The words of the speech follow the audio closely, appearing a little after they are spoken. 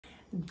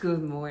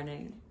Good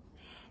morning.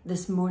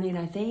 This morning,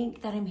 I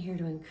think that I'm here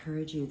to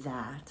encourage you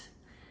that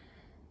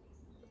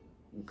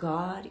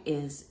God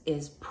is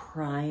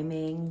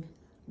priming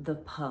the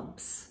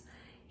pumps.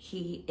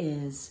 He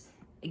is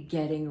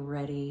getting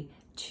ready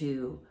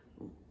to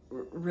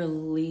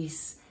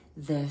release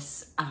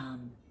this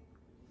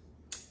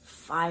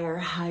fire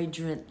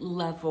hydrant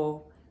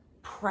level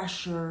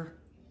pressure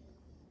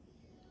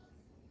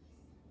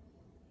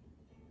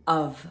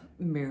of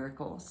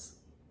miracles.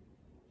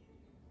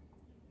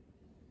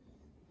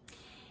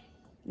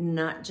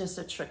 Not just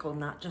a trickle,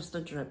 not just a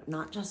drip,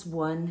 not just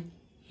one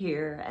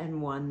here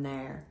and one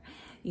there.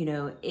 You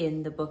know,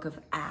 in the book of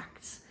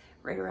Acts,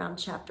 right around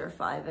chapter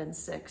 5 and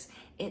 6,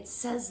 it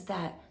says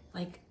that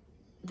like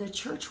the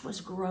church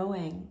was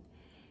growing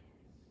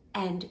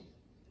and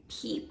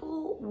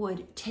people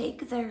would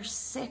take their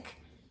sick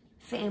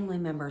family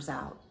members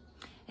out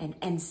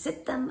and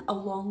sit them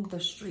along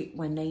the street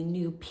when they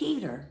knew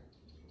Peter,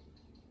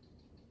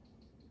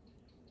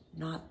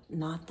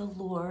 not the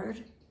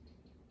Lord,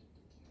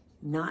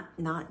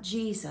 not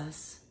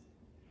Jesus,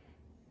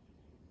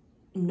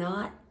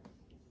 not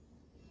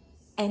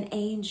an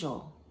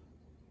angel.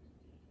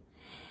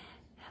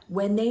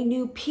 When they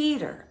knew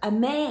Peter, a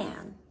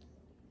man,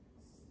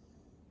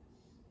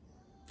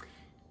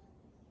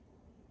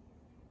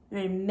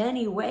 in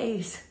many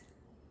ways,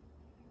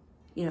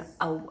 you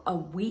know, a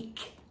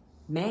weak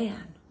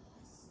man,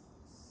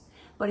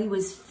 but he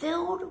was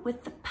filled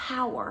with the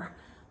power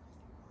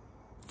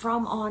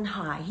from on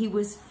high. He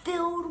was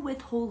filled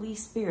with Holy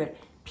Spirit.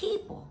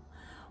 People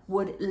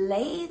would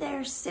lay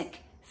their sick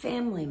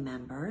family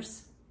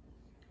members,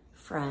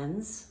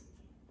 friends,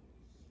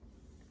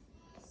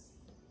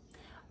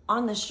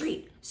 on the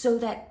street so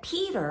that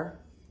Peter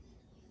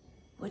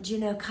would, you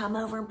know, come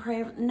over and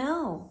pray.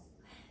 No.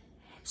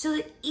 So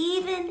that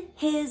even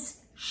his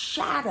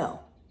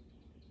shadow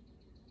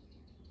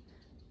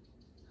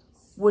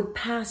would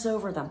pass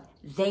over them.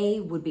 They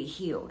would be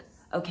healed.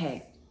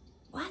 Okay,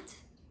 what?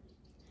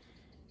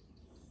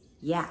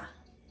 Yeah,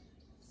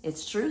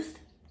 it's truth.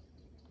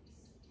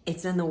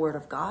 It's in the Word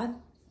of God.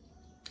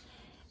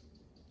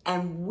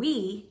 And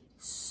we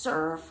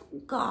serve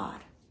God,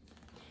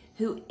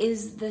 who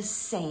is the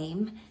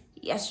same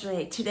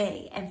yesterday,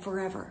 today, and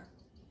forever.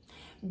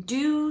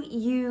 Do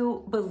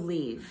you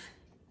believe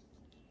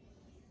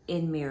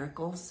in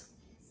miracles?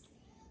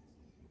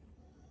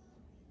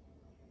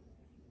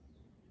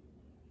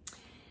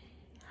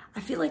 I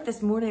feel like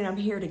this morning I'm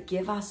here to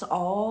give us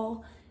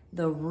all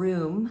the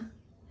room,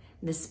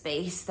 the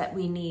space that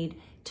we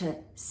need to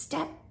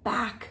step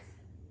back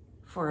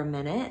for a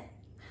minute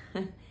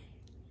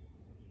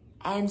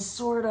and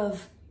sort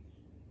of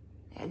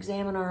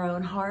examine our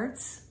own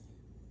hearts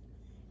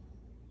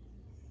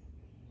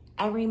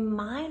and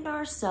remind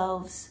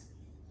ourselves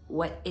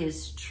what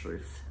is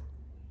truth.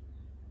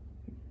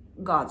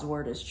 God's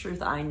word is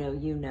truth. I know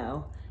you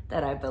know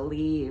that I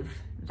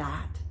believe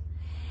that.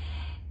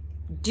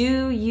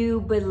 Do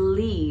you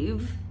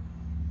believe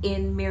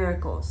in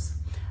miracles?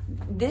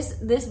 This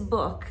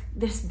book,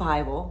 this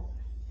Bible,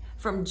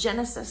 from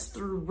Genesis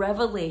through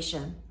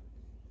Revelation,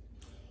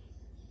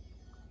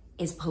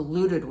 is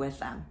polluted with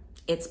them.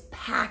 It's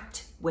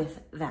packed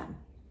with them.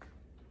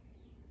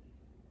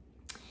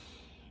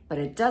 But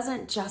it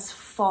doesn't just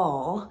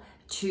fall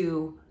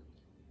to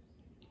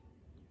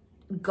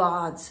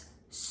God's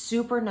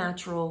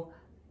supernatural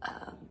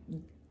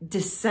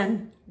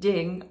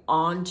descending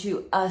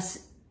onto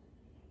us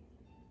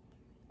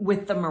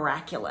with the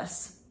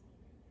miraculous.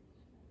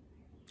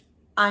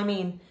 I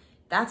mean,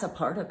 that's a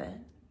part of it,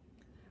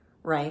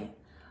 right?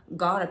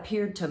 God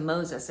appeared to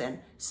Moses in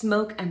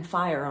smoke and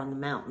fire on the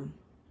mountain.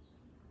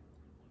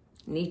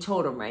 And he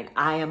told him, right,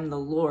 I am the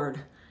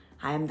Lord.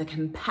 I am the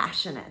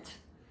compassionate,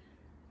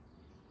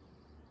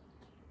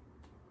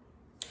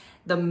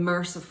 the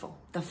merciful,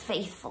 the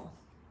faithful.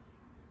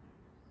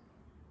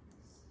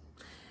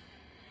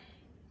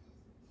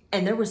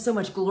 And there was so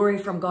much glory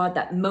from God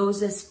that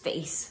Moses'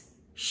 face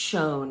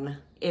shone.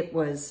 It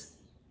was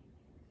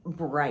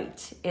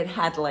bright. It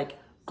had like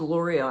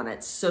glory on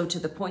it. So to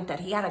the point that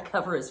he had to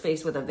cover his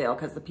face with a veil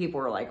because the people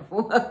were like,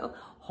 whoa,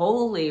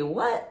 holy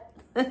what?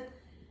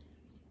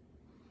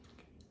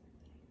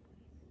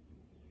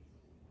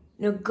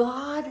 Now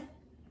God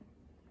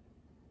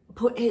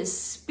put his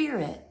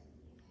spirit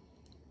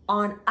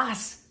on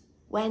us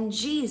when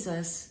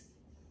Jesus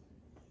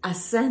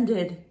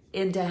ascended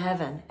into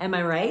heaven. Am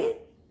I right?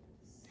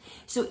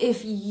 So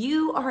if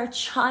you are a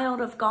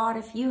child of God,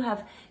 if you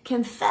have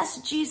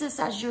confessed Jesus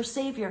as your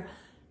Savior,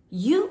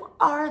 you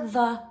are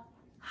the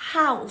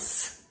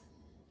house.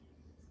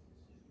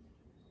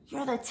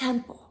 You're the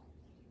temple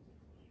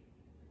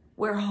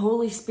where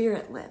Holy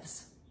Spirit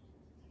lives.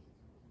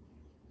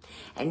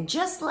 And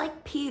just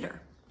like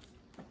Peter,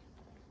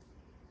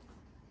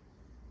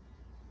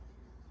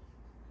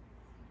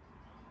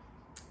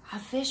 a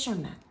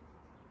fisherman,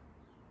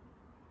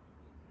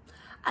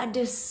 a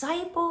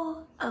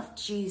disciple of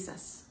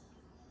Jesus.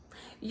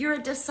 You're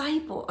a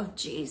disciple of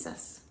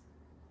Jesus.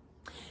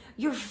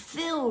 You're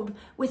filled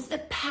with the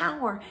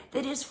power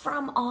that is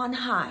from on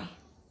high.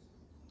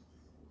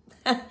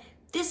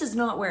 This is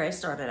not where I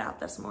started out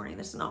this morning.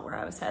 This is not where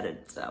I was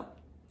headed. So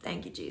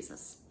thank you,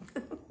 Jesus.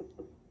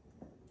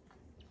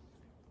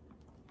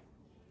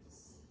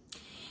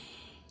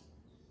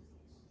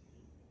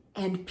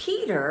 And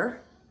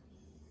Peter,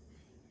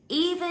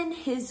 even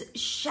his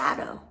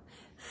shadow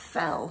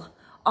fell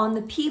on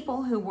the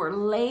people who were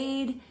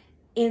laid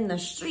in the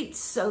streets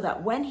so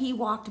that when he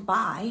walked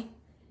by,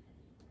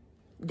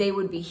 they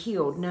would be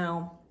healed.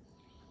 Now,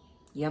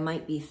 you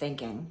might be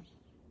thinking,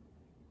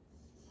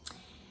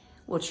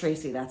 well,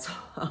 Tracy, that's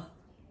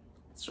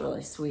it's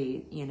really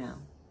sweet, you know.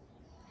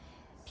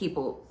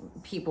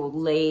 People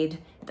laid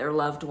their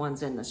loved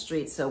ones in the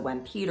streets, so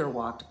when Peter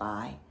walked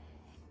by,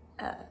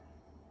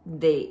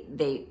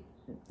 they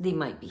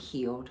might be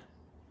healed.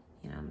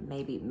 You know,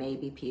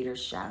 maybe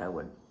Peter's shadow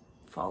would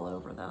fall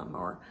over them,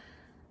 or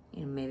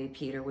you know, maybe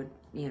Peter would,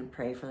 you know,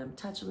 pray for them,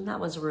 touch them. That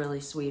was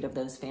really sweet of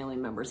those family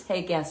members.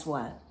 Hey, guess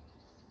what?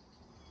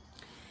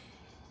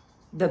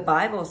 The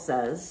Bible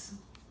says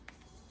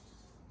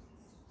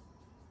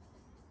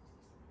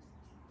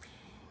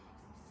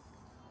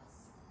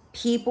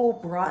people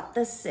brought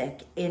the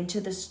sick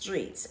into the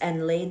streets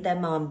and laid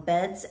them on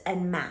beds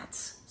and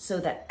mats so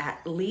that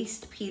at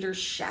least Peter's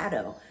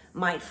shadow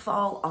might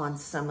fall on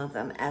some of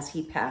them as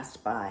he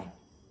passed by.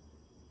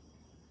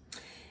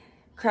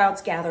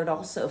 Crowds gathered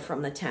also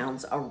from the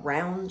towns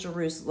around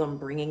Jerusalem,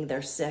 bringing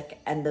their sick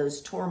and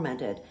those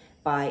tormented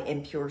by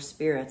impure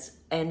spirits.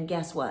 And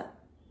guess what?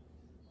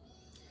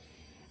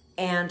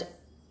 And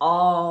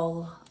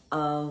all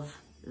of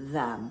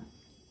them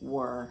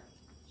were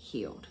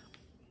healed.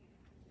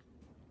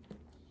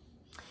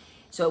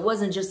 So it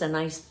wasn't just a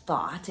nice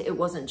thought. It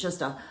wasn't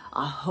just a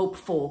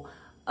hopeful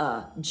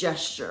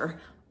gesture.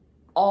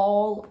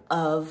 All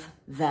of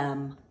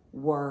them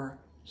were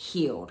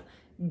healed.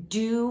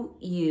 Do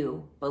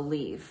you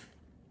believe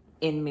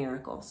in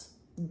miracles?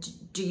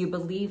 Do you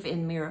believe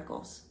in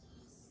miracles?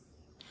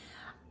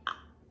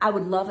 I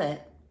would love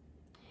it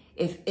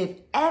if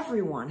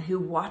everyone who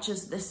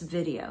watches this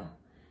video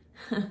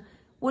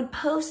would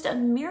post a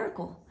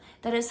miracle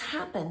that has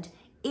happened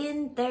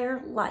in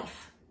their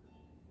life.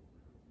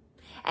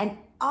 An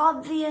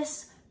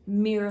obvious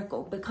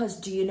miracle, because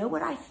do you know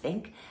what I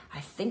think?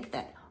 I think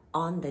that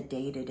on the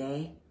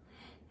day-to-day,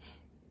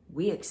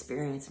 we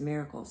experience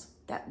miracles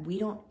that we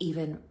don't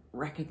even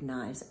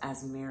recognize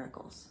as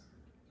miracles.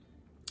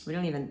 We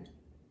don't even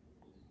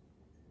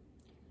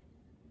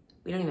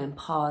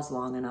pause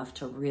long enough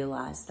to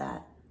realize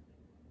that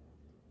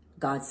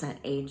God sent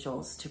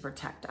angels to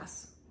protect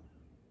us.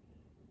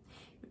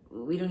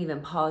 We don't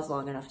even pause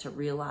long enough to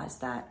realize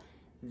that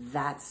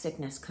that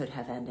sickness could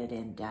have ended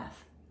in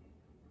death.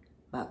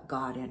 But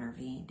God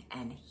intervened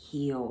and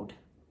healed.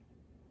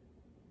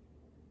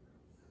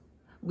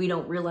 We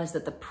don't realize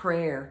that the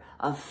prayer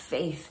of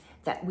faith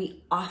that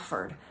we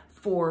offered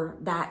for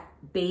that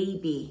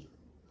baby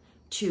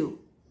to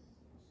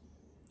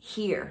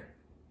hear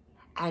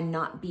and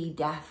not be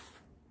deaf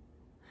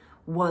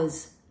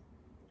was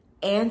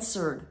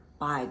answered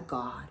by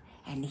God,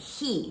 and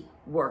he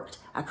worked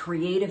a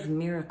creative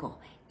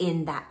miracle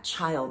in that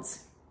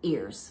child's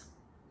ears.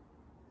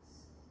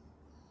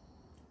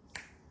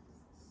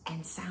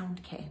 And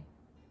sound came.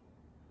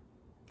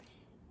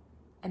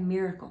 A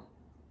miracle.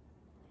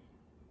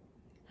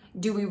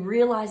 Do we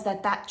realize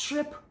that that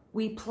trip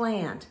we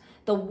planned,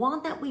 the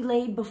one that we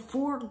laid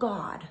before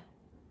God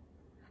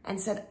and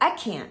said, I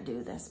can't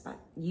do this, but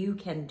you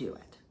can do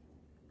it.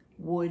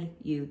 Would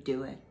you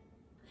do it?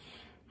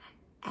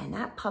 And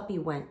that puppy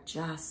went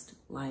just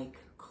like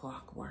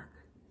clockwork.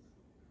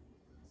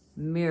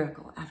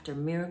 Miracle after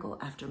miracle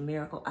after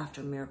miracle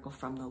after miracle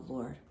from the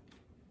Lord.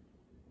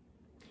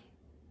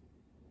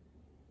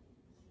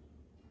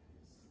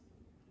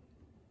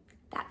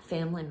 That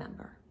family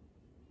member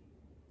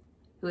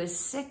who is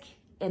sick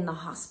in the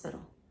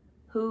hospital,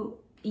 who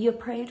you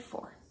prayed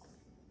for.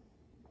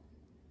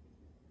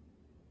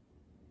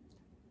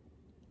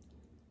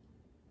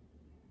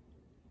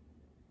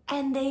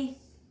 And they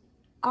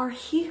are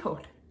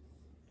healed.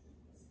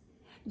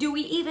 Do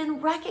we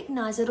even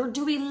recognize it, or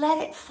do we let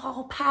it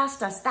fall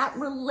past us? That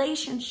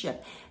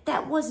relationship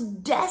that was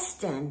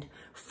destined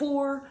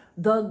for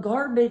the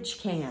garbage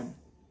can.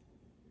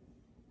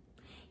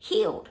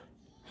 Healed.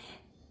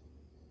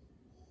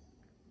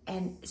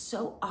 And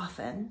so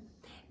often,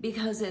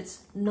 because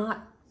it's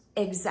not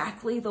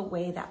exactly the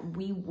way that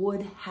we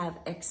would have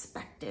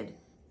expected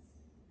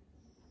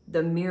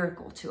the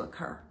miracle to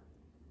occur,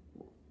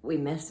 we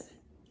miss it.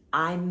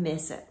 I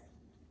miss it.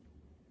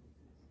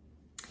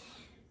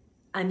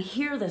 I'm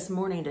here this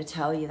morning to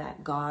tell you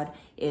that God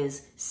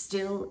is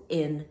still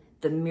in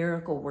the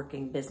miracle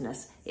working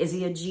business. Is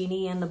he a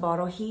genie in the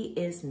bottle? He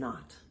is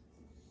not.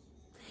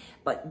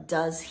 But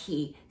does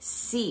he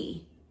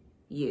see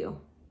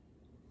you?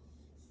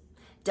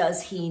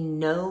 Does he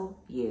know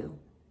you?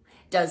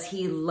 Does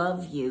he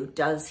love you?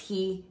 Does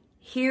he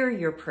hear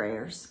your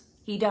prayers?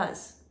 He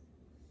does.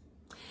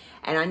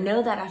 And I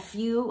know that a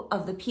few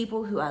of the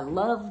people who I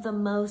love the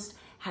most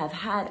have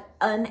had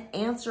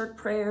unanswered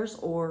prayers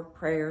or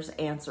prayers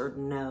answered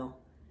no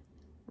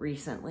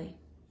recently.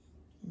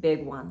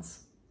 Big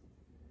ones.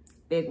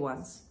 Big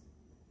ones.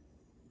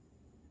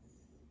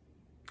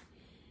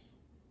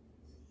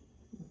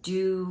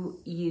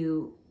 Do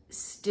you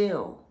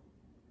still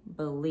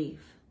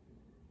believe?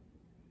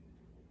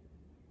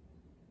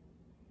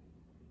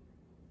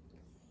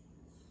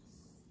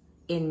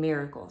 In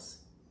miracles?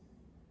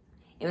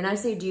 And when I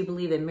say, do you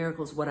believe in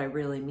miracles, what I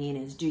really mean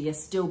is, do you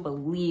still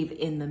believe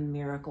in the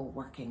miracle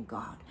working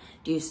God?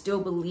 Do you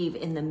still believe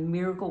in the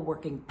miracle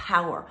working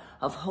power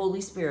of Holy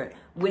Spirit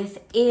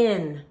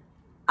within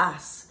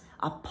us,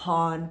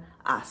 upon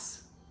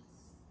us?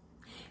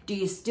 Do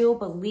you still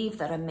believe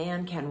that a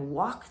man can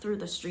walk through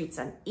the streets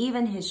and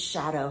even his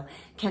shadow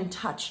can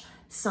touch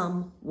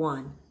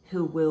someone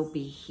who will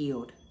be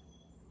healed?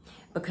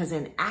 Because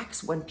in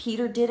Acts, when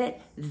Peter did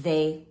it,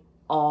 they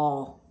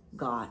all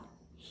got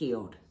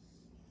healed.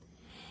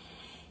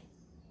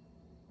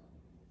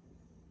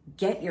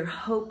 Get your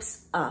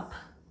hopes up.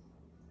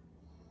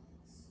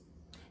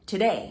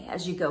 Today,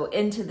 as you go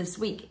into this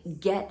week,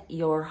 get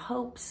your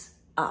hopes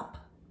up.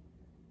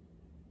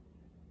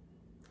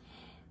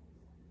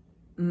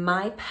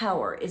 My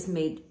power is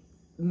made,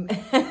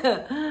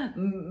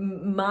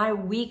 my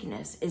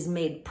weakness is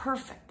made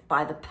perfect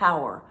by the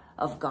power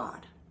of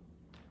God.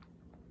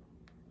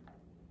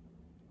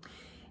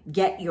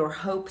 Get your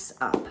hopes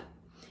up.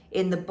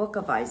 In the book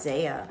of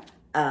Isaiah,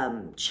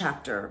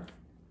 chapter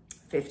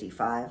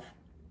 55,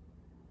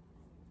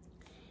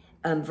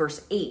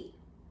 verse 8,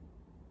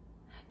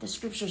 the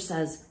scripture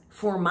says,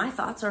 "For my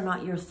thoughts are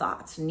not your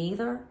thoughts,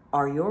 neither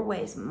are your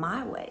ways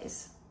my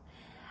ways.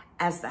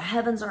 As the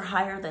heavens are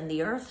higher than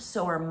the earth,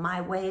 so are my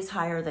ways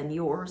higher than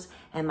yours,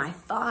 and my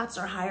thoughts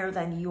are higher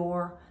than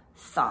your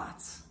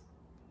thoughts."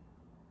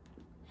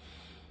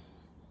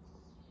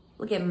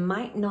 Look, it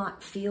might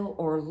not feel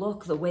or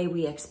look the way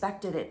we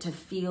expected it to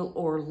feel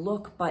or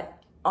look,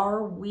 but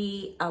are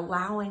we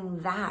allowing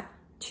that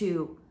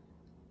to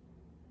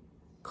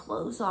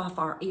close off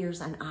our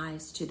ears and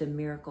eyes to the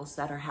miracles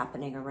that are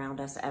happening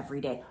around us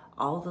every day?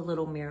 All the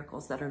little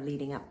miracles that are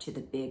leading up to the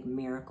big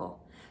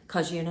miracle.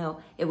 Because, you know,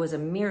 it was a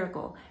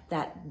miracle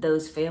that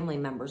those family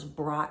members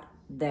brought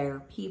their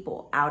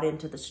people out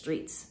into the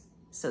streets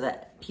so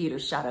that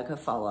Peter's shadow could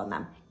fall on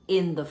them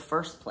in the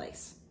first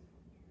place.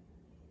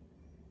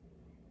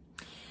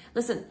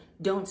 Listen,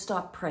 don't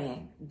stop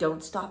praying.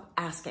 Don't stop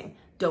asking.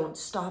 Don't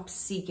stop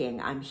seeking.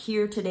 I'm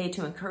here today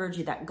to encourage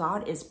you that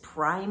God is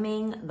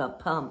priming the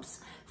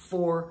pumps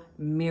for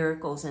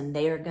miracles, and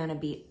they are going to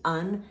be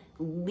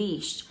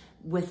unleashed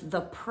with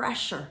the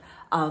pressure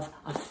of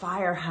a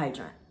fire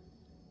hydrant,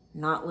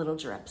 not little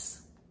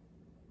drips.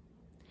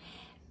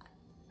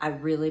 I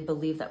really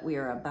believe that we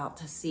are about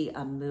to see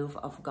a move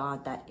of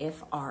God, that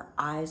if our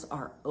eyes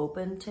are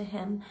open to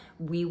Him,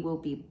 we will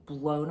be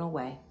blown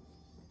away.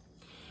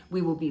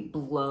 We will be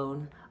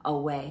blown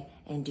away.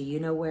 And do you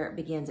know where it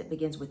begins? It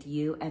begins with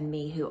you and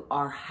me, who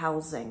are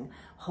housing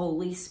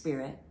Holy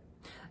Spirit.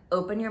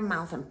 Open your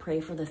mouth and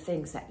pray for the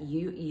things that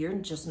you're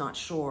just not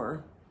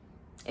sure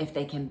if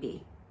they can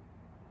be.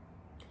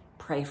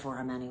 Pray for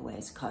them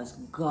anyways, because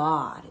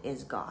God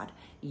is God.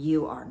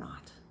 You are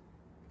not.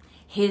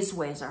 His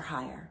ways are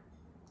higher.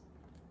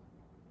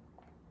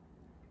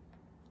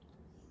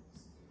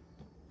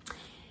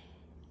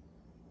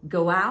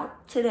 Go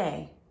out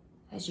today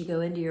as you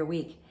go into your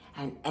week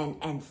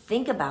and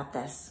think about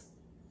this.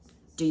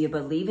 Do you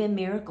believe in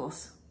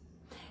miracles?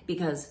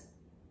 Because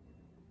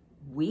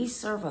we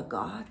serve a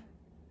God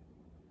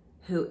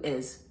who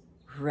is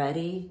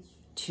ready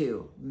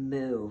to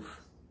move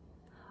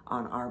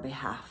on our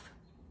behalf.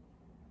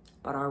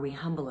 But are we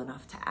humble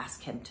enough to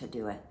ask Him to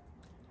do it?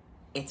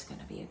 It's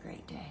going to be a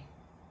great day.